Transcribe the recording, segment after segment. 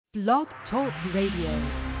Blog Talk Radio.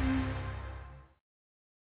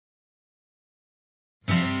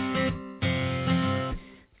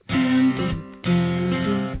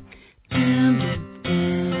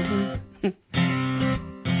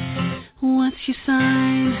 What's your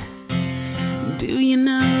sign? Do you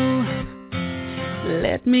know?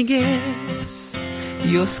 Let me guess.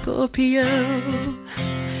 You're Scorpio.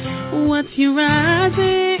 What's your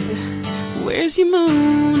rising? Where's your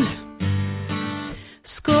moon?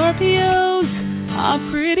 Scorpios are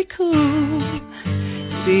pretty cool.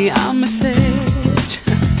 See, I'm a Sag,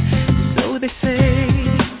 so they say.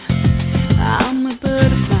 I'm a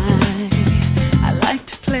butterfly, I like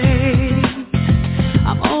to play.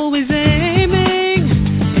 I'm always aiming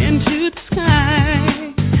into the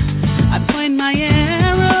sky. I point my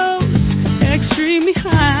arrows extremely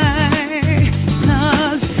high.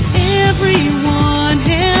 'Cause everyone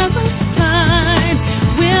has a sign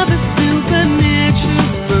with a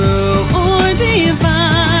supernatural or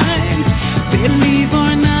divine. Believe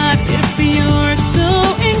or not, if you're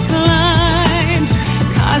so inclined.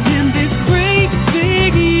 'Cause in this great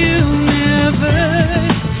big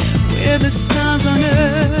universe, we're the stars on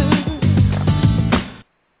earth.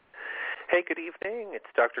 Hey, good evening.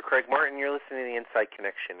 It's Dr. Craig Martin. You're listening to the Inside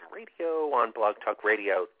Connection Radio on Blog Talk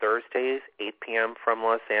Radio, Thursdays, 8 p.m. from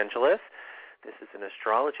Los Angeles. This is an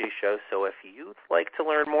astrology show, so if you'd like to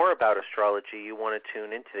learn more about astrology, you want to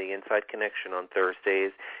tune into the Inside Connection on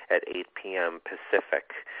Thursdays at 8 p.m.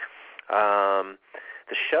 Pacific. The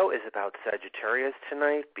show is about Sagittarius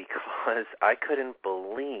tonight because I couldn't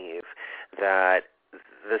believe that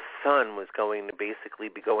the sun was going to basically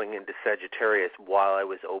be going into Sagittarius while I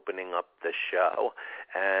was opening up the show.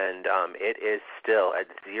 And it is still at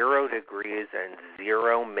 0 degrees and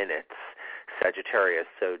 0 minutes Sagittarius.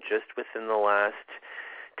 So just within the last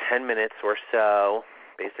 10 minutes or so,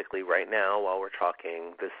 basically right now while we're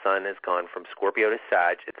talking, the sun has gone from Scorpio to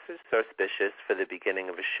Sag. It's just auspicious for the beginning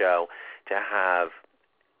of a show to have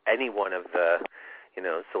any one of the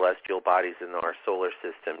celestial bodies in our solar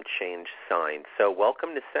system change signs. So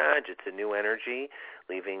welcome to Sag. It's a new energy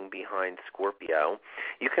leaving behind Scorpio.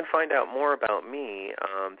 You can find out more about me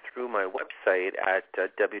through my website at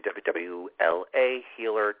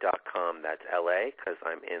www.lahealer.com. That's LA because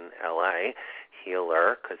I'm in LA.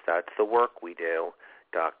 Healer because that's the work we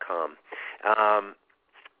do.com.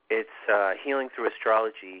 It's healing through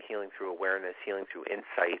astrology, healing through awareness, healing through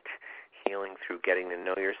insight, healing through getting to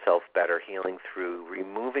know yourself better, healing through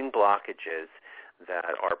removing blockages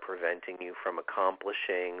that are preventing you from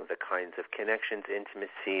accomplishing the kinds of connections,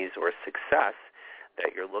 intimacies, or success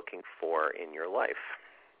that you're looking for in your life.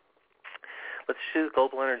 Let's do the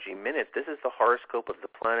Global Energy Minute. This is the horoscope of the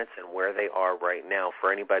planets and where they are right now.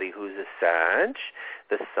 For anybody who's a Sag,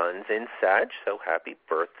 the sun's in Sag, so happy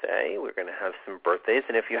birthday. We're going to have some birthdays.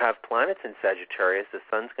 And if you have planets in Sagittarius, the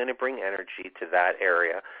sun's going to bring energy to that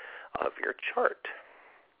area of your chart.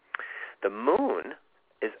 The moon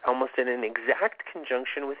is almost in an exact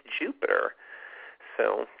conjunction with Jupiter.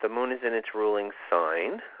 So the moon is in its ruling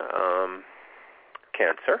sign,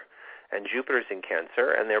 Cancer, and Jupiter's in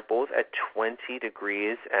Cancer, and they're both at 20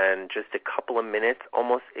 degrees and just a couple of minutes,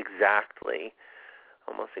 almost exactly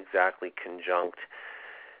conjunct.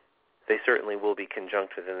 They certainly will be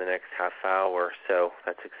conjunct within the next half hour, so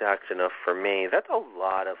that's exact enough for me. That's a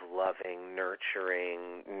lot of loving,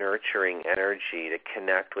 nurturing energy to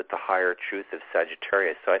connect with the higher truth of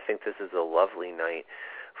Sagittarius. So I think this is a lovely night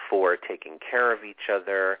for taking care of each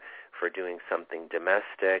other, for doing something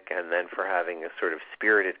domestic, and then for having a sort of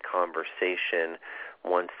spirited conversation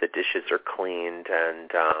once the dishes are cleaned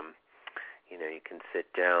and you can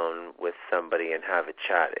sit down with somebody and have a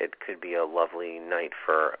chat. It could be a lovely night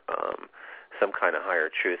for some kind of higher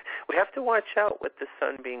truth. We have to watch out with the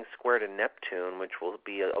sun being square to Neptune, which will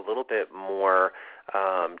be a little bit more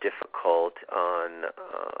difficult on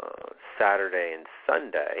Saturday and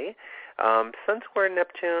Sunday. Sun square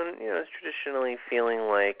Neptune, is traditionally feeling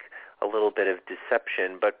like a little bit of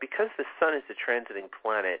deception, but because the sun is a transiting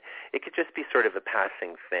planet, it could just be sort of a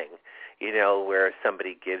passing thing, where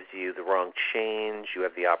somebody gives you the wrong change, you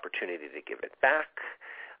have the opportunity to give it back,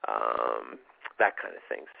 that kind of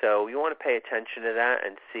thing. So you want to pay attention to that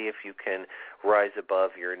and see if you can rise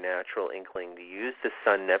above your natural inkling to use the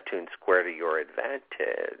Sun-Neptune square to your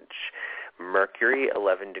advantage. Mercury,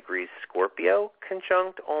 11 degrees Scorpio, kind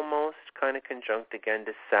of conjunct again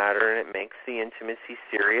to Saturn. It makes the intimacy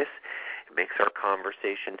serious. It makes our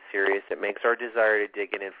conversation serious. It makes our desire to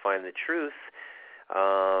dig in and find the truth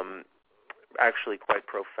actually quite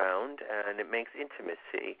profound, and it makes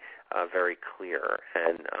intimacy very clear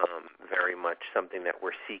and very much something that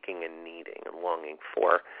we're seeking and needing and longing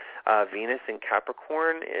for. Venus in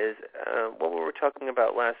Capricorn is what we were talking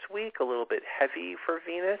about last week, a little bit heavy for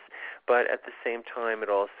Venus, but at the same time it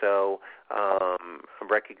also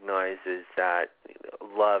recognizes that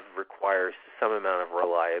love requires some amount of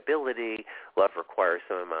reliability, love requires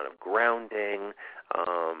some amount of grounding,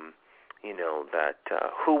 that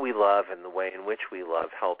who we love and the way in which we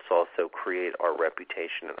love helps also create our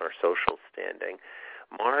reputation and our social standing.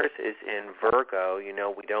 Mars is in Virgo. We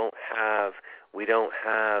don't have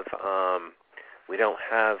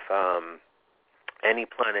any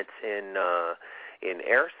planets in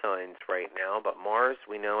air signs right now, but Mars,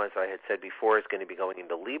 we know, as I had said before, is going to be going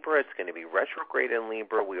into Libra. It's going to be retrograde in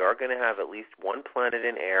Libra. We are going to have at least one planet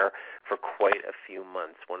in air for quite a few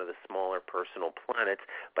months, one of the smaller personal planets,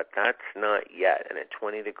 but that's not yet. And at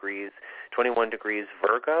 21 degrees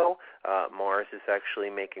Virgo, Mars is actually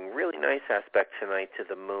making really nice aspect tonight to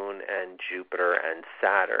the Moon and Jupiter and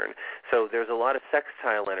Saturn. So there's a lot of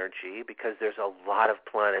sextile energy because there's a lot of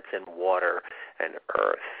planets in water and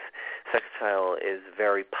Earth. Sextile is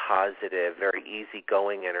very positive, very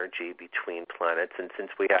easygoing energy between planets. And since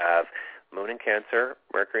we have Moon in Cancer,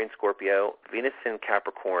 Mercury in Scorpio, Venus in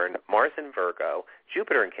Capricorn, Mars in Virgo,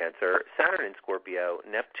 Jupiter in Cancer, Saturn in Scorpio,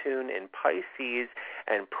 Neptune in Pisces,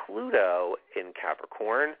 and Pluto in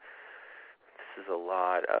Capricorn, this is a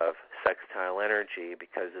lot of sextile energy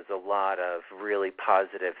because there's a lot of really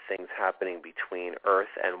positive things happening between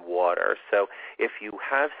earth and water. So if you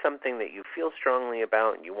have something that you feel strongly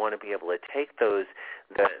about and you want to be able to take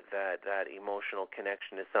that emotional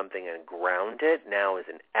connection to something and ground it, now is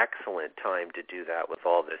an excellent time to do that with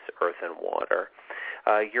all this earth and water.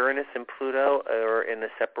 Uranus and Pluto are in a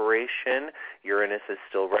separation. Uranus is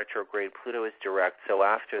still retrograde. Pluto is direct. So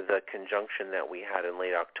after the conjunction that we had in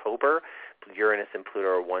late October, Uranus and Pluto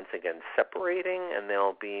are once again separating, and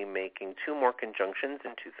they'll be making two more conjunctions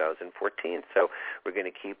in 2014. So we're going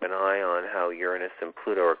to keep an eye on how Uranus and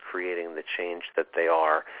Pluto are creating the change that they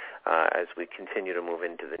are as we continue to move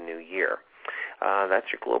into the new year.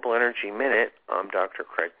 That's your Global Energy Minute. I'm Dr.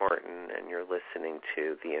 Craig Martin, and you're listening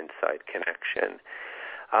to The Inside Connection.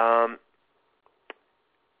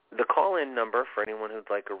 The call-in number for anyone who'd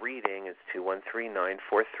like a reading is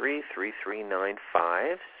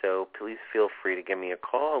 213-943-3395, so please feel free to give me a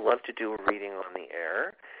call. I'd love to do a reading on the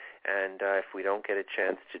air, and if we don't get a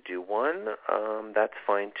chance to do one, that's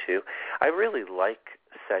fine too. I really like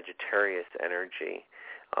Sagittarius energy.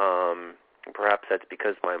 Perhaps that's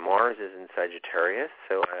because my Mars is in Sagittarius,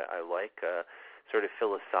 so I like a sort of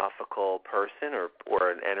philosophical person or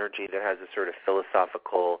an energy that has a sort of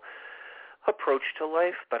philosophical approach to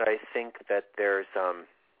life, but I think that there's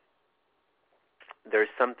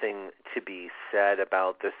something to be said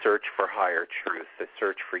about the search for higher truth, the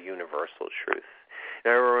search for universal truth.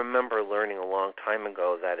 And I remember learning a long time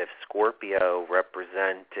ago that if Scorpio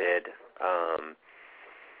represented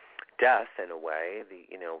death in a way, the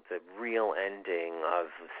real ending of,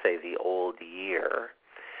 say, the old year,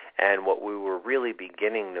 and what we were really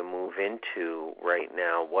beginning to move into right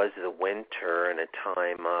now was the winter and a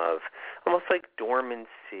time of almost like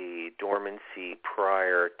dormancy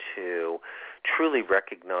prior to truly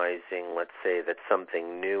recognizing, let's say, that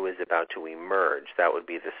something new is about to emerge. That would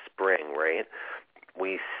be the spring, right?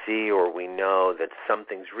 We see or we know that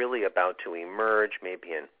something's really about to emerge,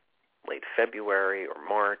 maybe in late February or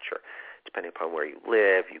March, or depending upon where you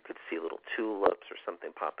live, you could see little tulips or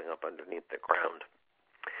something popping up underneath the ground.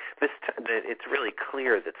 It's really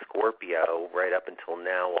clear that Scorpio, right up until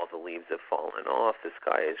now, all the leaves have fallen off. The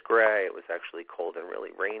sky is gray. It was actually cold and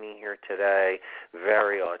really rainy here today.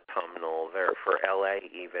 Very autumnal. For LA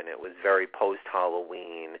even, it was very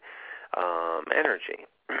post-Halloween energy.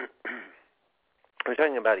 We're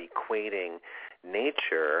talking about equating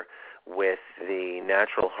nature with the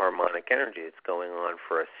natural harmonic energy that's going on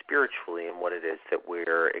for us spiritually and what it is that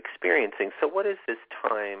we're experiencing. So what is this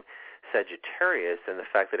time Sagittarius, and the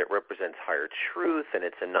fact that it represents higher truth, and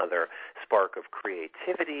it's another spark of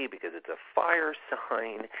creativity because it's a fire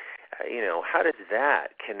sign? How does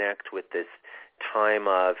that connect with this time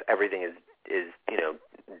of everything is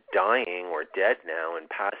dying or dead now and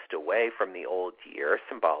passed away from the old year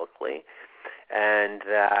symbolically, and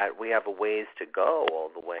that we have a ways to go all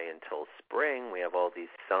the way until spring? We have all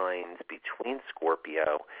these signs between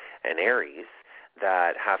Scorpio and Aries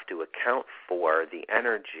that have to account for the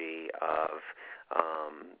energy of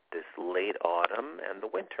this late autumn and the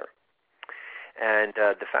winter. And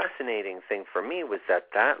the fascinating thing for me was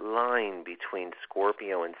that line between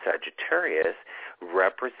Scorpio and Sagittarius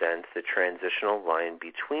represents the transitional line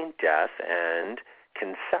between death and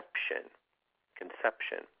conception.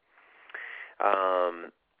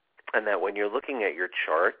 And that when you're looking at your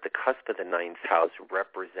chart, the cusp of the ninth house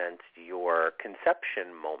represents your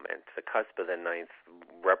conception moment. The cusp of the ninth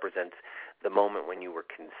represents the moment when you were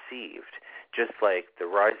conceived, just like the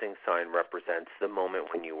rising sign represents the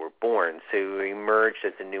moment when you were born. So you emerged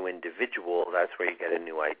as a new individual. That's where you get a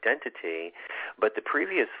new identity. But the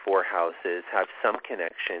previous four houses have some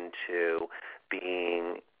connection to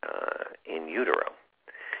being in utero.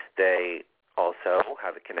 They also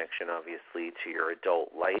have a connection, obviously, to your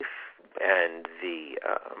adult life and the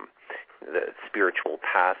spiritual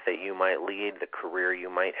path that you might lead, the career you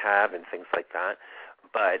might have, and things like that.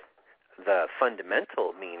 But the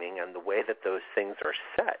fundamental meaning and the way that those things are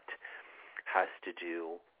set has to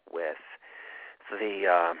do with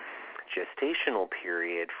the gestational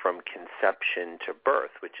period from conception to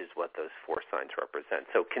birth, which is what those four signs represent.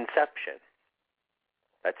 So conception,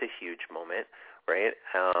 that's a huge moment, right?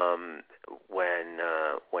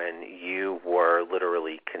 When you were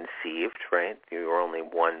literally conceived, right? You were only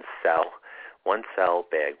one cell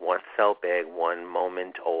big, 1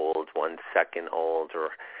 moment old, 1 second old, or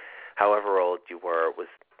however old you were. It was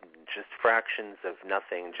just fractions of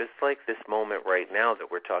nothing. Just like this moment right now that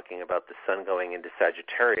we're talking about, the sun going into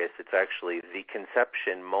Sagittarius, it's actually the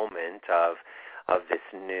conception moment of this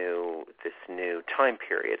new time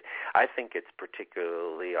period. I think it's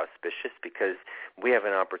particularly auspicious because we have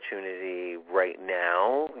an opportunity right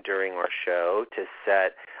now during our show to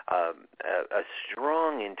set a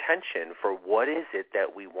strong intention for what is it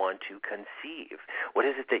that we want to conceive. What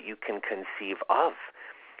is it that you can conceive of?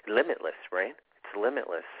 Limitless, right? It's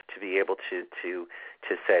limitless to be able to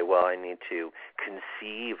say, well, I need to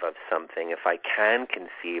conceive of something. If I can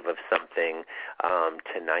conceive of something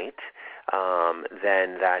tonight,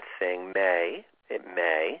 then that thing may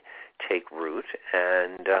take root,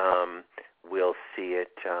 and we'll see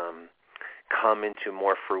it come into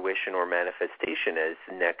more fruition or manifestation as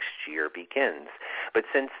next year begins. But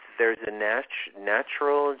since there's a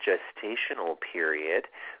natural gestational period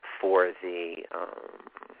for the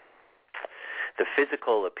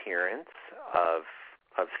physical appearance of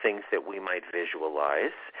things that we might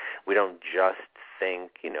visualize, we don't just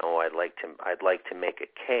think, I'd like to make a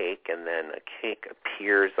cake, and then a cake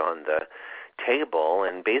appears on the table.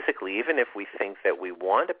 And basically, even if we think that we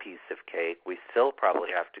want a piece of cake, we still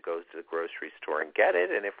probably have to go to the grocery store and get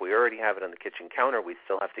it. And if we already have it on the kitchen counter, we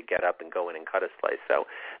still have to get up and go in and cut a slice. So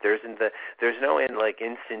there's no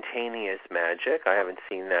instantaneous magic. I haven't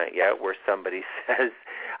seen that yet, where somebody says,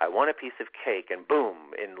 I want a piece of cake, and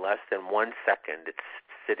boom, in less than 1 second, it's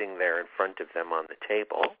sitting there in front of them on the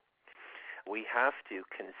table. We have to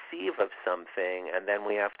conceive of something, and then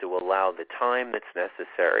we have to allow the time that's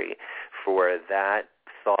necessary for that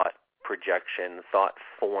thought projection, thought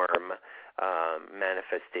form,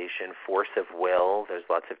 manifestation, force of will, there's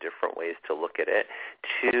lots of different ways to look at it,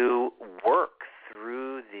 to work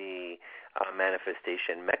through the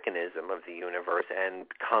manifestation mechanism of the universe and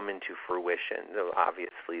come into fruition. So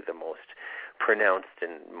obviously the most pronounced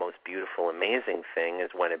and most beautiful, amazing thing is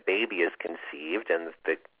when a baby is conceived, and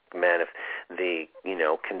the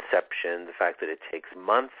conception, the fact that it takes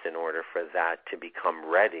months in order for that to become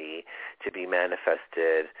ready to be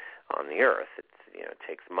manifested on the earth. It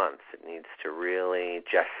takes months. It needs to really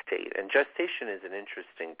gestate. And gestation is an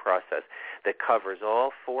interesting process that covers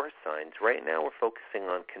all four signs. Right now we're focusing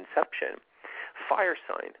on conception. Fire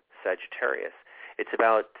sign, Sagittarius. It's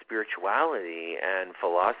about spirituality and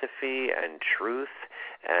philosophy and truth,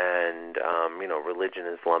 and religion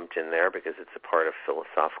is lumped in there because it's a part of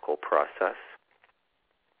philosophical process.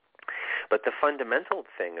 But the fundamental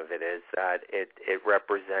thing of it is that it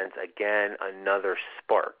represents, again, another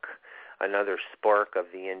spark of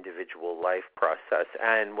the individual life process.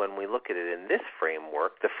 And when we look at it in this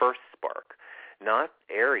framework, the first spark, not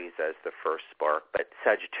Aries as the first spark, but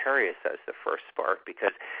Sagittarius as the first spark,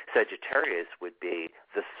 because Sagittarius would be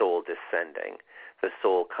the soul descending, the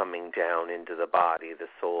soul coming down into the body, the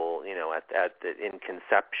soul, in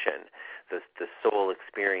conception, the soul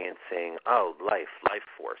experiencing, life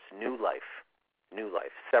force, new life,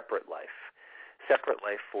 separate life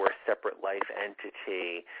force, separate life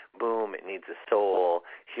entity, boom, it needs a soul,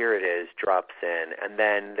 here it is, drops in. And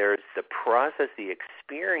then there's the process, the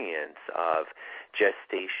experience of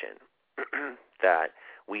gestation that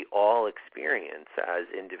we all experience as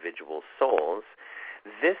individual souls.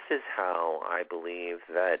 This is how I believe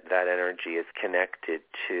that energy is connected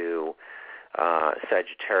to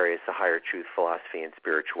Sagittarius, the higher truth, philosophy, and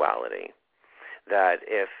spirituality. That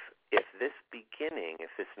if if this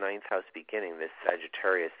ninth house beginning, this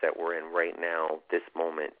Sagittarius that we're in right now, this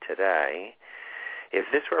moment today, if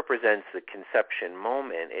this represents the conception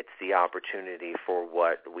moment, it's the opportunity for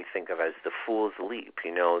what we think of as the fool's leap,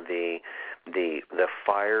 the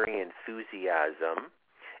fiery enthusiasm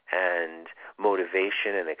and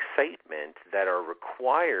motivation and excitement that are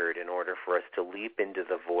required in order for us to leap into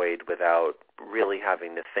the void without really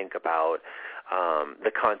having to think about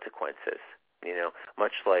the consequences.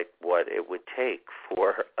 Much like what it would take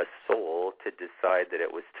for a soul to decide that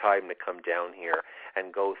it was time to come down here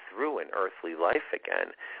and go through an earthly life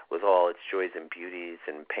again with all its joys and beauties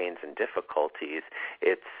and pains and difficulties.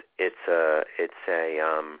 It's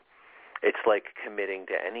like committing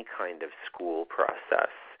to any kind of school process.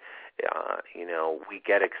 We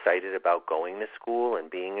get excited about going to school and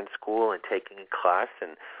being in school and taking a class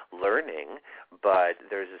and learning, but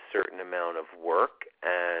there's a certain amount of work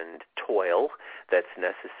and toil that's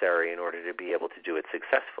necessary in order to be able to do it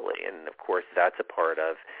successfully. And, of course, that's a part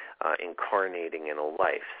of incarnating in a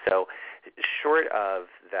life. So short of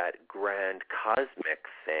that grand cosmic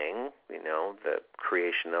thing, the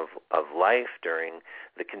creation of life during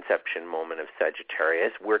the conception moment of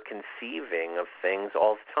Sagittarius, we're conceiving of things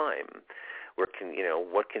all the time. What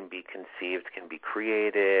can be conceived can be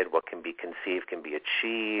created, what can be conceived can be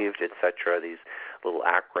achieved, etc. These little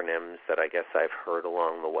acronyms that I guess I've heard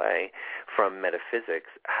along the way from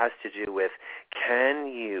metaphysics has to do with, can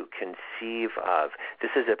you conceive of,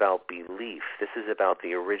 this is about belief, this is about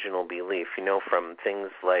the original belief, from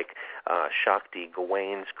things like Shakti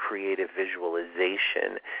Gawain's creative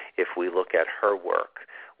visualization. If we look at her work,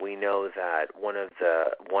 we know that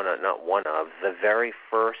the very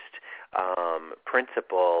first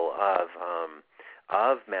principle of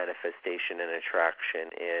manifestation and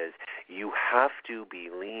attraction is you have to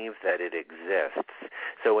believe that it exists.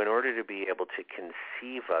 So in order to be able to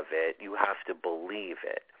conceive of it, you have to believe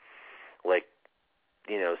it. Like,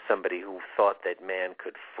 somebody who thought that man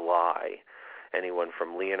could fly, anyone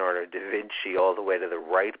from Leonardo da Vinci all the way to the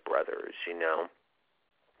Wright brothers,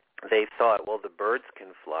 they thought, well, the birds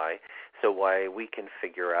can fly, so why we can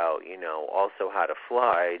figure out, also how to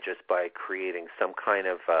fly just by creating some kind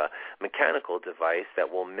of mechanical device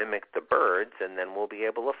that will mimic the birds, and then we'll be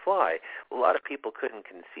able to fly. A lot of people couldn't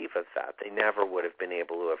conceive of that. They never would have been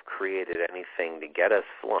able to have created anything to get us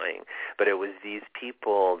flying. But it was these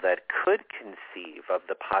people that could conceive of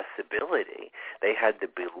the possibility. They had the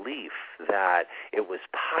belief that it was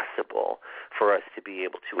possible for us to be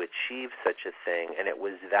able to achieve such a thing, and it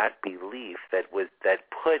was that belief that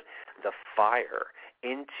put the fire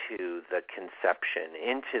into the conception,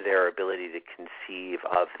 into their ability to conceive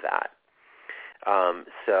of that.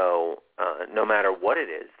 So no matter what it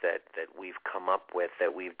is that we've come up with,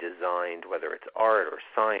 that we've designed, whether it's art or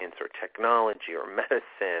science or technology or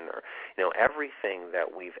medicine or, everything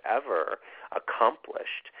that we've ever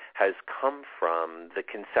accomplished has come from the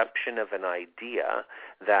conception of an idea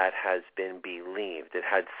that has been believed. It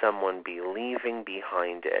had someone believing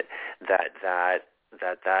behind it that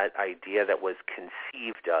idea that was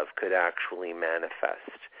conceived of could actually manifest.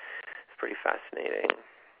 It's pretty fascinating.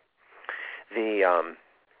 The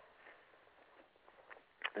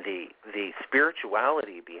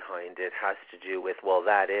spirituality behind it has to do with,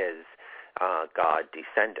 that is God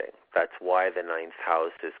descending. That's why the ninth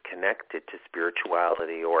house is connected to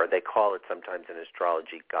spirituality, or they call it sometimes in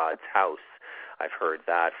astrology God's house. I've heard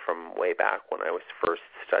that from way back when I was first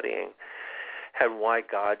studying. And why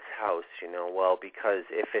God's house? Because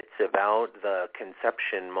if it's about the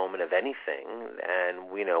conception moment of anything, and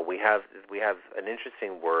we have an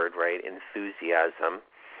interesting word, right? Enthusiasm.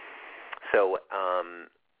 So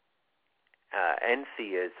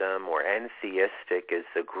entheism or entheistic is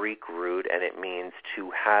the Greek root, and it means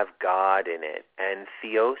to have God in it.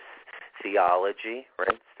 Entheos, theology,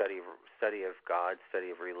 right? Study of God,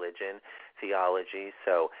 study of religion, theology.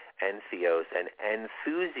 So entheos, and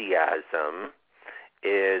enthusiasm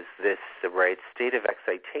is this right state of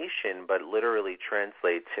excitation, but literally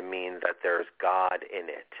translates to mean that there's God in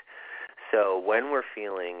it. So when we're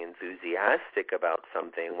feeling enthusiastic about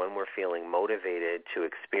something, when we're feeling motivated to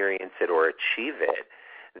experience it or achieve it,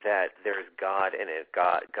 that there's God in it.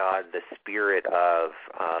 God, the spirit of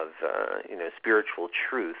spiritual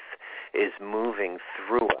truth is moving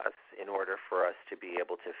through us in order for us to be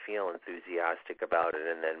able to feel feel enthusiastic about it,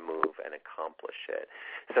 and then move and accomplish it.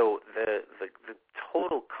 So the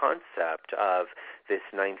total concept of this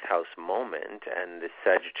ninth house moment and this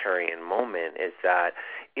Sagittarian moment is that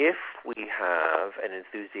if we have an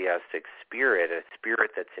enthusiastic spirit, a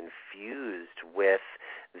spirit that's infused with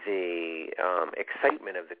the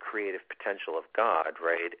excitement of the creative potential of God,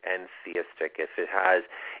 right, and theistic, if it has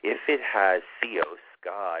theos,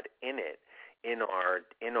 God, in it, in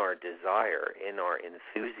our desire, in our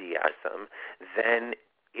enthusiasm, then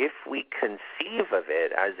if we conceive of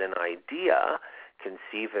it as an idea,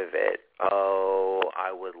 conceive of it,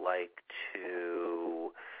 I would like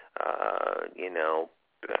to,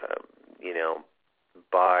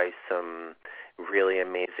 buy some really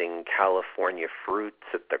amazing California fruits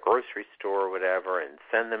at the grocery store or whatever and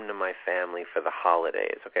send them to my family for the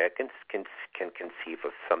holidays. Okay, I can conceive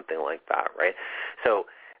of something like that, right? So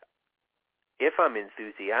if I'm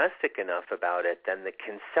enthusiastic enough about it, then the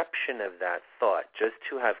conception of that thought, just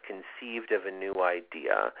to have conceived of a new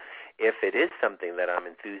idea, if it is something that I'm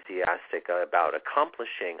enthusiastic about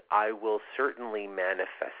accomplishing, I will certainly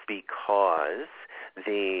manifest, because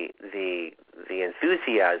the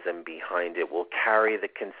enthusiasm behind it will carry the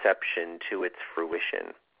conception to its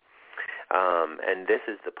fruition. And this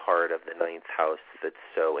is the part of the ninth house that's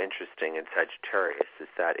so interesting in Sagittarius, is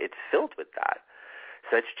that it's filled with that.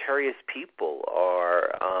 Sagittarius people are,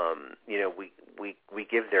 we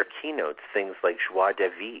give their keynotes things like joie de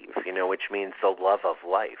vivre, which means the love of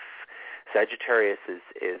life. Sagittarius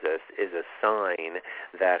is a sign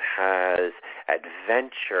that has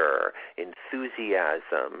adventure,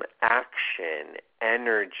 enthusiasm, action,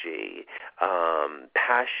 energy,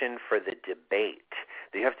 passion for the debate.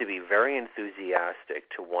 You have to be very enthusiastic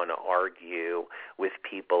to want to argue with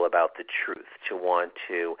people about the truth, to want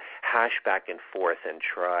to hash back and forth and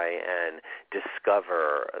try and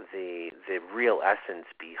discover the real essence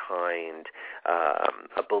behind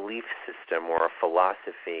a belief system or a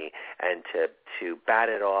philosophy, and to bat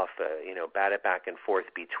it off, bat it back and forth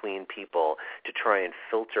between people to try and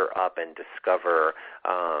filter up and discover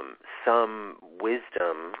some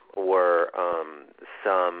wisdom or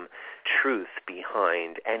some truth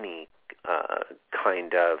behind any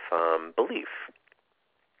kind of belief.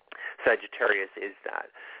 Sagittarius is that.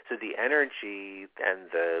 So the energy and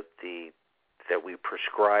the that we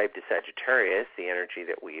prescribe to Sagittarius, the energy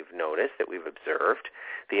that we've noticed, that we've observed,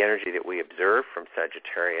 the energy that we observe from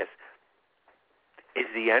Sagittarius is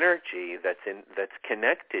the energy that's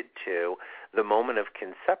connected to the moment of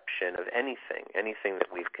conception of anything that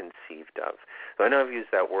we've conceived of. So I know I've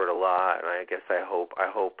used that word a lot, and I guess I hope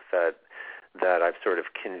that I've sort of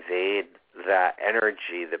conveyed that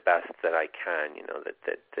energy the best that I can.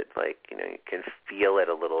 That you can feel it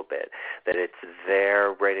a little bit, that it's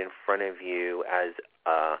there right in front of you as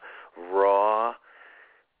a raw,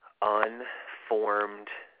 unformed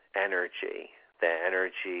energy. The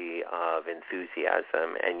energy of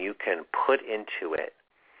enthusiasm, and you can put into it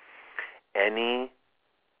any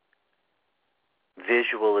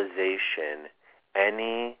visualization,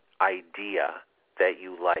 any idea that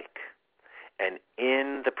you like. And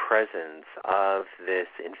in the presence of this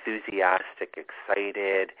enthusiastic,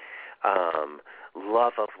 excited,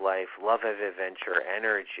 love of life, love of adventure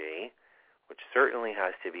energy, which certainly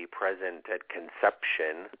has to be present at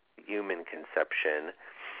conception, human conception,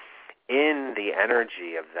 in the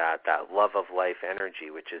energy of that love of life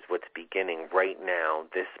energy, which is what's beginning right now,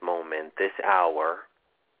 this moment, this hour,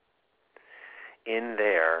 in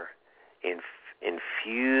there,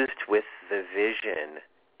 infused with the vision,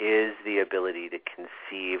 is the ability to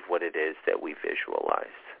conceive what it is that we visualize.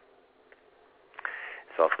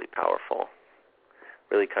 It's awfully powerful,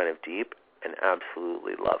 really kind of deep, and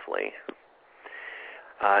absolutely lovely.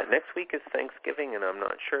 Next week is Thanksgiving, and I'm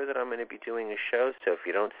not sure that I'm going to be doing a show, so if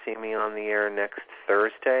you don't see me on the air next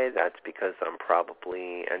Thursday, that's because I'm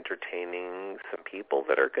probably entertaining some people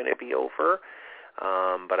that are going to be over.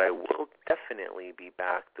 But I will definitely be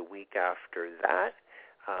back the week after that,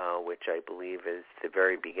 which I believe is the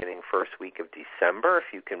very beginning first week of December,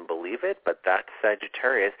 if you can believe it, but that's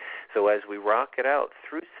Sagittarius. So as we rock it out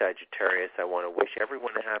through Sagittarius, I want to wish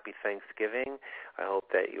everyone a happy Thanksgiving. I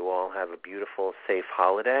hope that you all have a beautiful, safe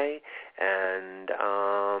holiday, and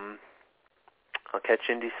I'll catch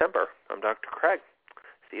you in December. I'm Dr. Craig.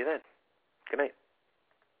 See you then. Good night.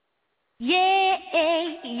 Yeah,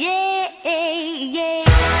 yeah,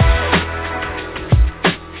 yeah.